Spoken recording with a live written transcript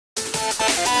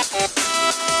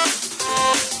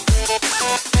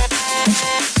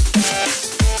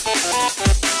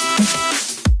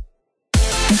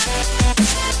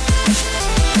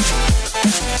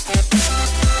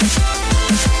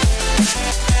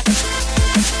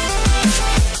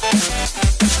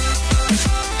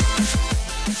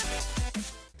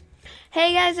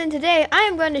guys, and today I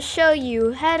am going to show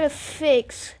you how to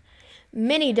fix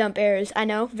Minidump errors. I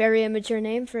know, very immature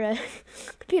name for a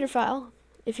computer file,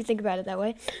 if you think about it that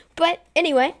way. But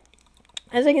anyway,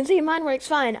 as you can see, mine works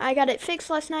fine. I got it fixed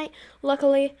last night,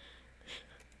 luckily.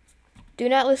 Do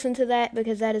not listen to that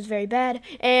because that is very bad.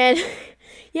 And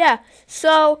yeah,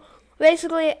 so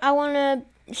basically I want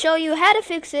to show you how to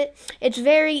fix it. It's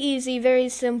very easy, very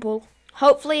simple.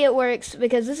 Hopefully it works,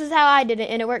 because this is how I did it,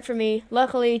 and it worked for me.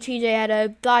 Luckily, TJ had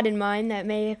a thought in mind that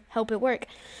may help it work.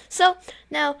 So,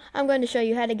 now, I'm going to show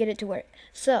you how to get it to work.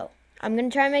 So, I'm going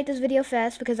to try and make this video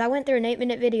fast, because I went through an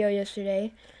 8-minute video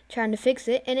yesterday trying to fix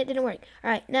it, and it didn't work.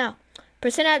 Alright, now,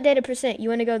 percent outdated percent. You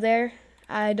want to go there?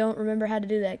 I don't remember how to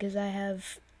do that, because I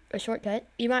have a shortcut.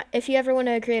 You might, if you ever want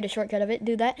to create a shortcut of it,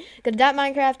 do that. Go to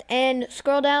 .minecraft and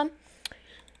scroll down.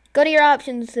 Go to your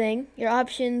options thing, your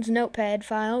options notepad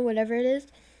file, whatever it is.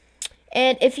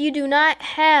 And if you do not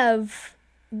have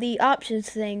the options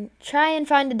thing, try and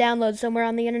find a download somewhere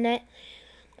on the internet.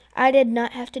 I did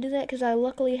not have to do that because I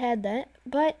luckily had that.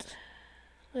 But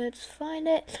let's find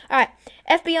it. Alright,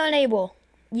 FBO enable.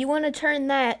 You want to turn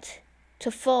that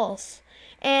to false.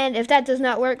 And if that does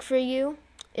not work for you,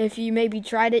 if you maybe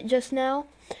tried it just now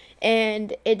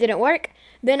and it didn't work,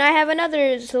 then I have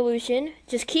another solution.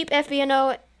 Just keep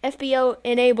FBO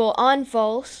enable on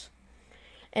false,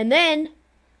 and then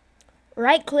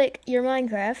right click your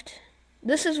Minecraft.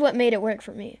 This is what made it work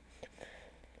for me.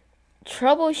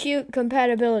 Troubleshoot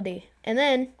compatibility, and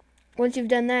then once you've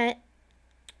done that,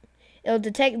 it'll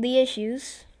detect the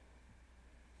issues.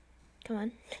 Come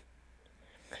on.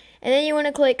 And then you want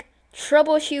to click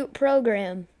troubleshoot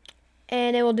program,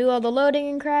 and it will do all the loading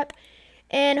and crap.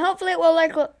 And hopefully it will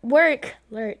work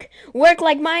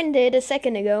like mine did a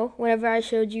second ago, whenever I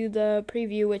showed you the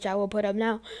preview, which I will put up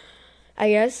now, I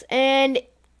guess. And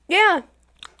yeah,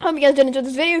 hope you guys did enjoy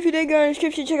this video. If you did, go in the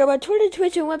description, check out my Twitter,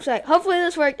 Twitch, and website. Hopefully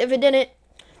this worked. If it didn't,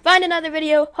 find another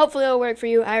video. Hopefully it'll work for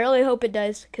you. I really hope it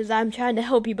does, because I'm trying to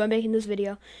help you by making this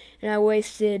video. And I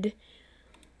wasted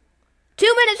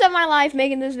 2 minutes of my life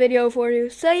making this video for you.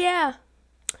 So yeah,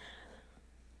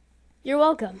 you're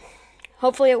welcome.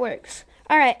 Hopefully it works.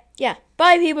 Alright, yeah.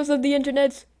 Bye, peoples of the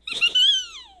internet.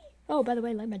 Oh, by the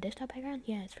way, like my desktop background?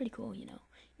 Yeah, it's pretty cool, you know.